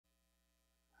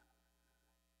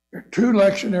There are two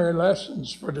lectionary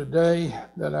lessons for today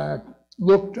that I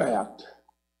looked at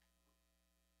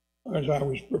as I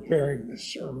was preparing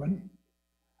this sermon.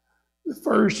 The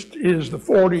first is the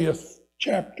 40th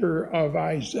chapter of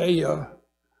Isaiah,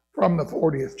 from the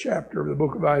 40th chapter of the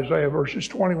book of Isaiah, verses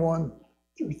 21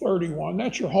 through 31.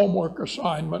 That's your homework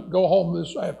assignment. Go home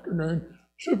this afternoon.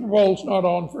 Super Bowl's not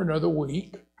on for another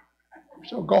week.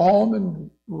 So go home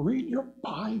and read your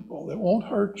Bible. It won't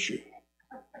hurt you.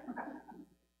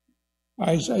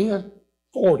 Isaiah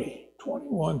 40,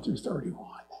 21 through 31.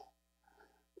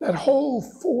 That whole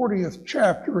 40th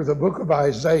chapter of the book of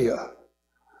Isaiah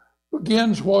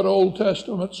begins what Old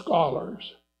Testament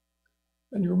scholars,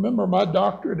 and you remember my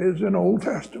doctorate is in Old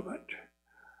Testament,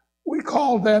 we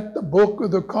call that the book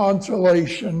of the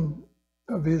consolation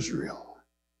of Israel.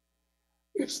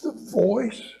 It's the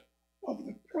voice of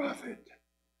the prophet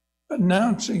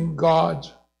announcing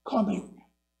God's coming.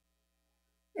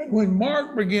 And when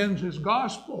Mark begins his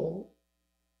gospel,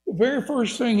 the very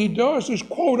first thing he does is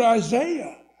quote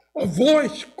Isaiah, a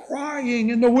voice crying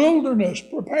in the wilderness,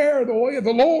 prepare the way of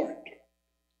the Lord.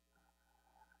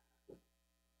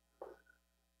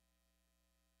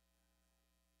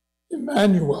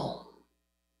 Emmanuel,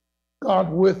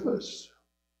 God with us,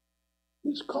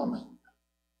 is coming.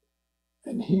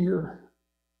 And here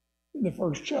in the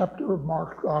first chapter of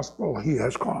Mark's gospel, he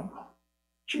has come.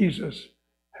 Jesus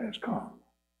has come.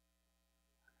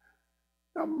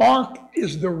 Now, Mark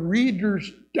is the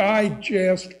Reader's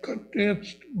Digest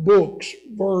condensed books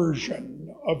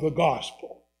version of the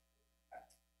gospel.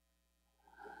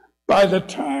 By the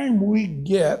time we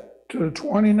get to the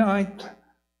 29th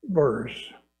verse,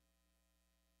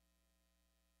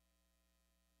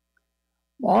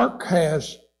 Mark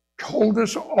has told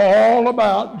us all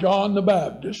about John the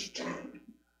Baptist,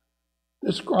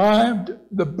 described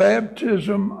the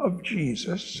baptism of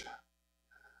Jesus,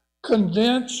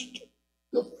 condensed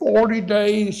the 40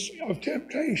 days of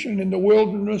temptation in the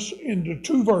wilderness into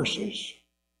 2 verses,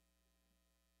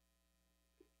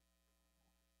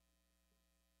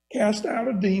 cast out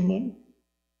a demon,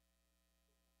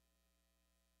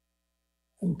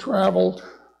 and traveled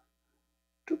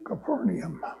to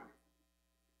Capernaum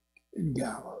in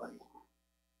Galilee.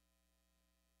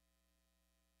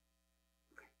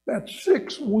 That's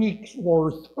 6 weeks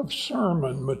worth of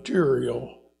sermon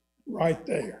material right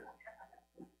there.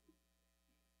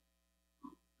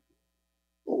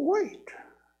 But wait,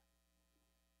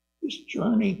 this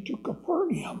journey to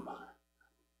Capernaum,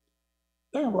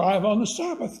 they arrive on the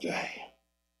Sabbath day.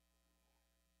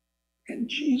 And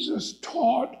Jesus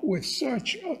taught with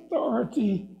such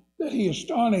authority that he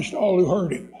astonished all who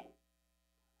heard him.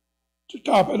 To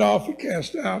top it off, he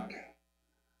cast out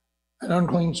an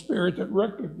unclean spirit that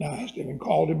recognized him and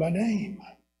called him by name.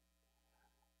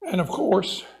 And of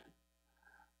course,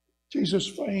 Jesus'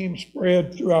 fame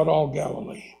spread throughout all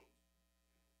Galilee.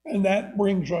 And that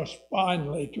brings us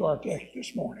finally to our text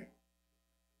this morning.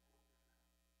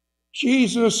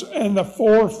 Jesus and the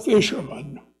 4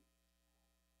 fishermen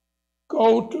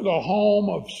go to the home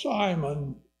of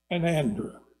Simon and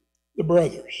Andrew, the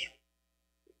brothers.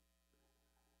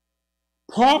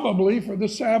 Probably for the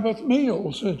Sabbath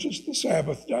meal, since it's the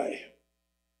Sabbath day.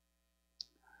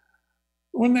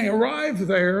 When they arrive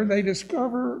there, they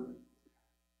discover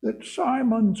that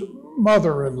Simon's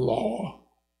mother-in-law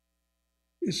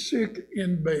is sick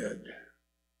in bed.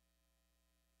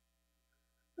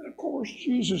 And of course,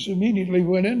 Jesus immediately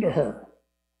went into her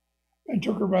and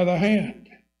took her by the hand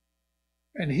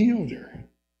and healed her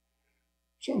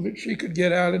so that she could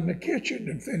get out in the kitchen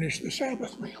and finish the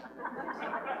Sabbath meal.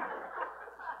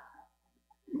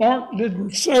 Mark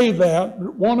didn't say that,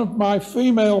 but one of my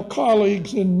female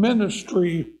colleagues in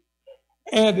ministry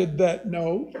added that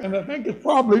note, and I think it's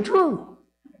probably true.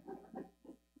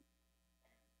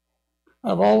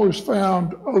 I've always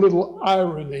found a little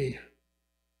irony,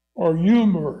 or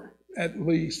humor at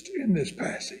least, in this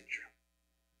passage.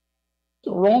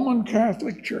 The Roman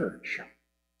Catholic Church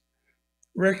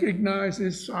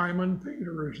recognizes Simon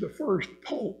Peter as the first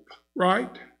pope,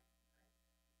 right?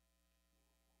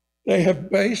 They have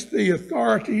based the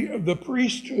authority of the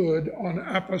priesthood on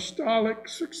apostolic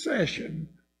succession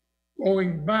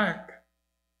going back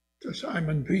to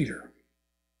Simon Peter.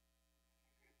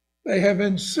 They have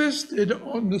insisted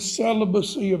on the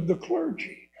celibacy of the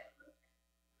clergy.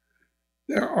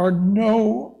 There are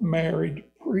no married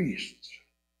priests.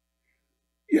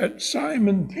 Yet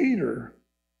Simon Peter,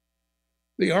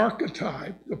 the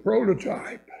archetype, the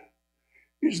prototype,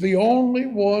 is the only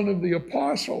one of the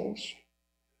apostles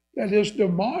that is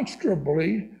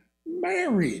demonstrably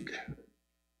married.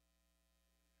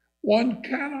 One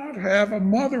cannot have a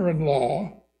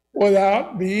mother-in-law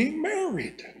without being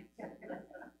married.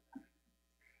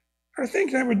 I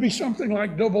think that would be something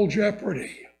like double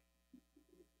jeopardy.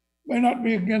 May not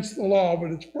be against the law, but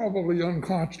it's probably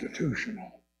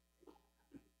unconstitutional.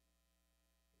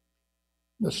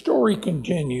 The story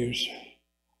continues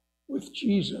with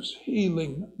Jesus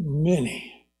healing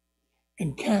many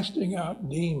and casting out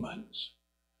demons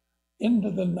into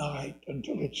the night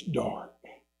until it's dark.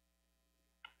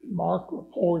 Mark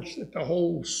reports that the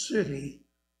whole city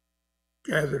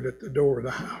gathered at the door of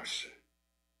the house.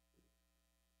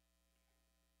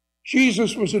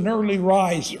 Jesus was an early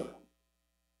riser.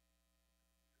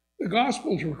 The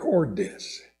Gospels record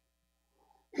this.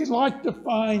 He liked to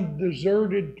find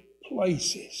deserted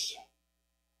places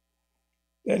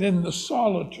that in the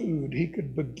solitude he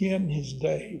could begin his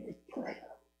day with prayer.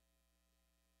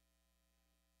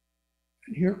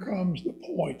 And here comes the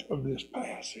point of this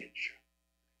passage.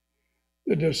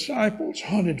 The disciples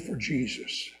hunted for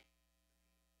Jesus.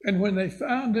 And when they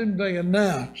found him, they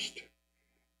announced,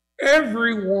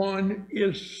 "Everyone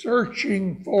is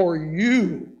searching for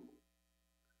you."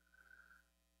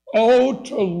 Oh,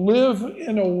 to live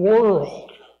in a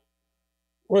world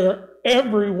where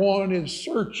everyone is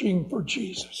searching for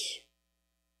Jesus.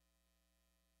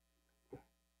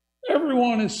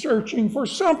 Everyone is searching for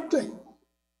something.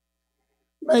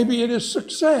 Maybe it is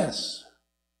success.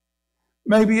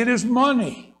 Maybe it is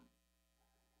money.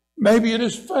 Maybe it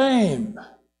is fame.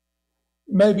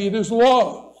 Maybe it is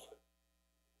love.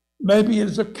 Maybe it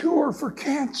is a cure for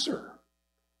cancer.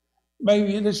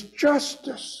 Maybe it is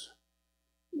justice.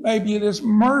 Maybe it is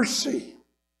mercy.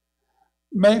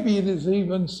 Maybe it is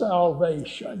even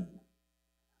salvation.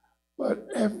 But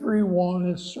everyone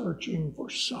is searching for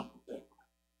something.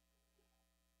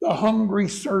 The hungry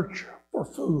search for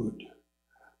food.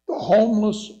 The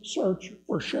homeless search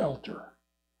for shelter.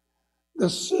 The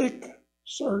sick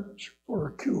search for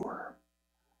a cure.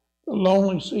 The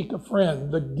lonely seek a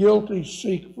friend. The guilty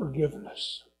seek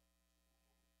forgiveness.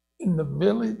 In the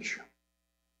village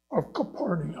of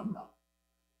Capernaum,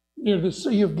 near the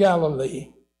Sea of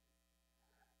Galilee,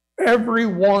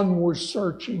 everyone was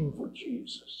searching for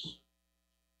Jesus.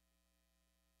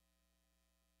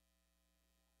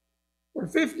 For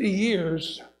 50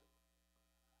 years,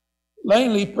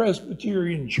 Lely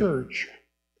Presbyterian Church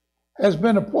has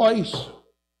been a place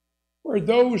where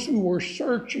those who were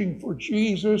searching for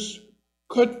Jesus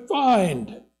could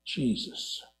find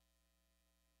Jesus.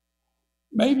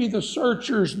 Maybe the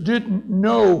searchers didn't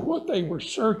know what they were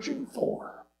searching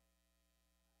for.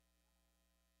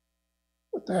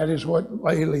 But that is what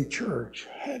Lely Church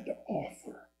had to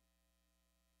offer.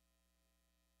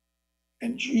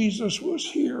 And Jesus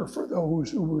was here for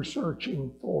those who were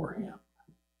searching for him.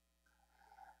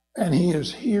 And he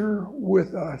is here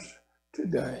with us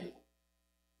today.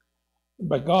 And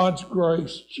by God's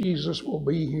grace, Jesus will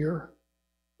be here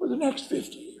for the next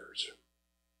 50 years.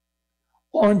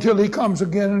 Or until he comes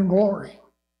again in glory.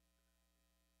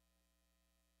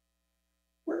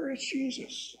 Where is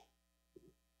Jesus?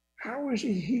 How is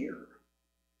he here?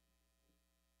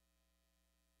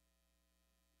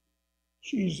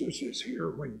 Jesus is here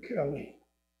when Kelly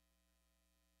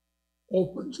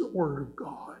opens the Word of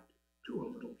God to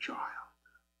a little child.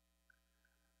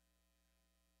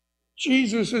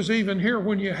 Jesus is even here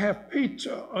when you have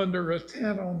pizza under a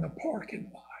tent on the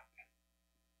parking lot.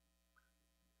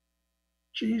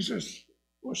 Jesus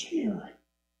was here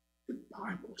in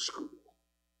Bible school.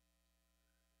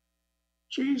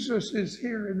 Jesus is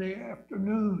here in the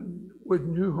afternoon with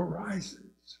New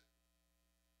Horizons.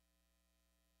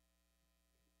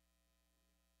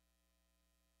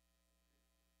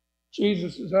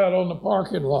 Jesus is out on the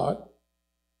parking lot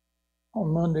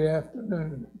on Monday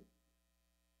afternoon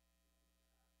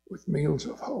with Meals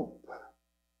of Hope.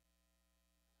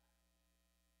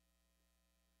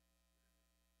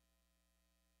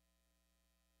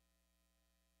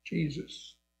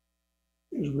 Jesus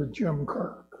is with Jim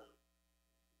Kirk,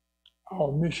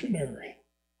 our missionary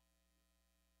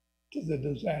to the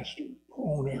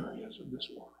disaster-prone areas of this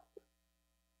world.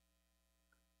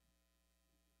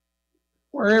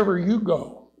 Wherever you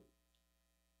go,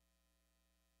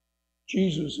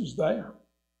 Jesus is there.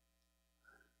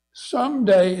 Some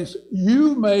days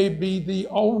you may be the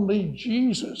only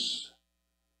Jesus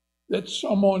that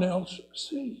someone else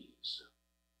sees.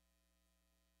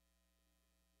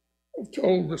 I've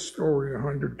told the story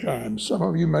 100 times. Some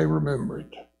of you may remember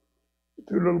it. The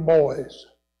two little boys,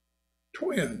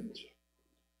 twins,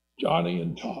 Johnny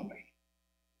and Tommy.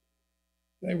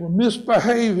 They were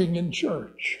misbehaving in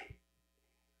church.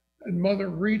 And Mother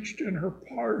reached in her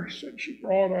purse and she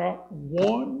brought out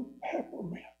one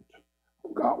peppermint.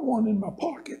 I've got one in my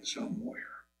pocket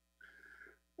somewhere.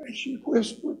 And she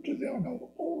whispered to them, I've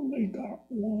only got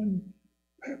one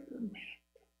peppermint.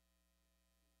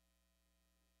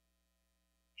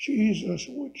 Jesus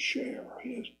would share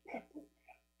his peppermint.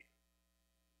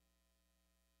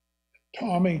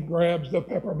 Tommy grabs the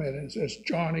peppermint and says,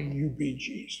 Johnny, you be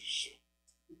Jesus.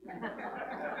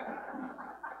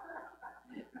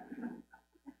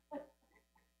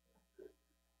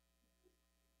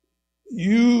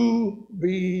 You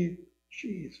be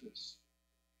Jesus.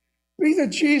 Be the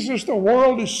Jesus the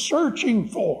world is searching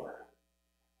for.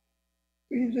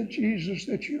 Be the Jesus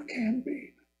that you can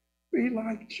be. Be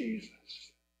like Jesus.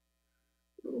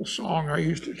 A little song I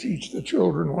used to teach the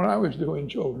children when I was doing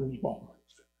children's moments.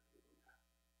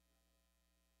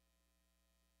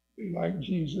 Be like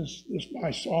Jesus, this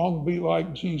my song. Be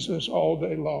like Jesus all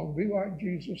day long. Be like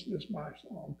Jesus, this my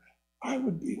song. I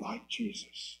would be like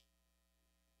Jesus.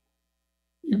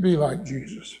 You be like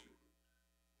Jesus.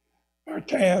 Our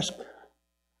task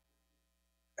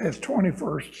as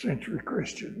 21st century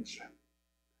Christians,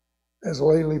 as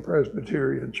Lely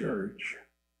Presbyterian Church,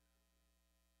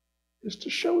 is to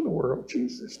show the world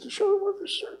Jesus, to show them what they're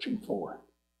searching for.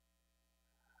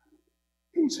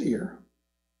 He's here.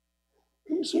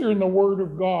 He's here in the Word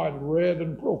of God, read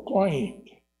and proclaimed.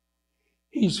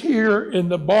 He's here in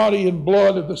the body and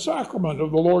blood of the sacrament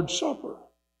of the Lord's Supper.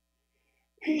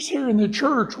 He's here in the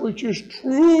church, which is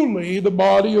truly the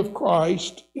body of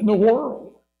Christ in the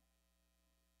world.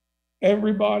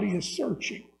 Everybody is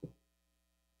searching.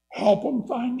 Help them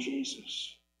find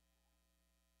Jesus.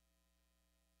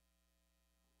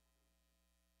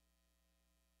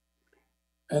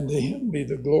 And to him be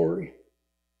the glory,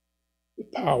 the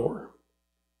power,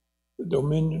 the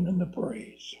dominion, and the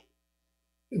praise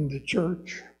in the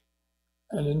church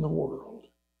and in the world,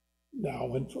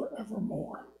 now and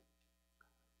forevermore.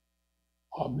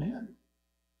 Amen.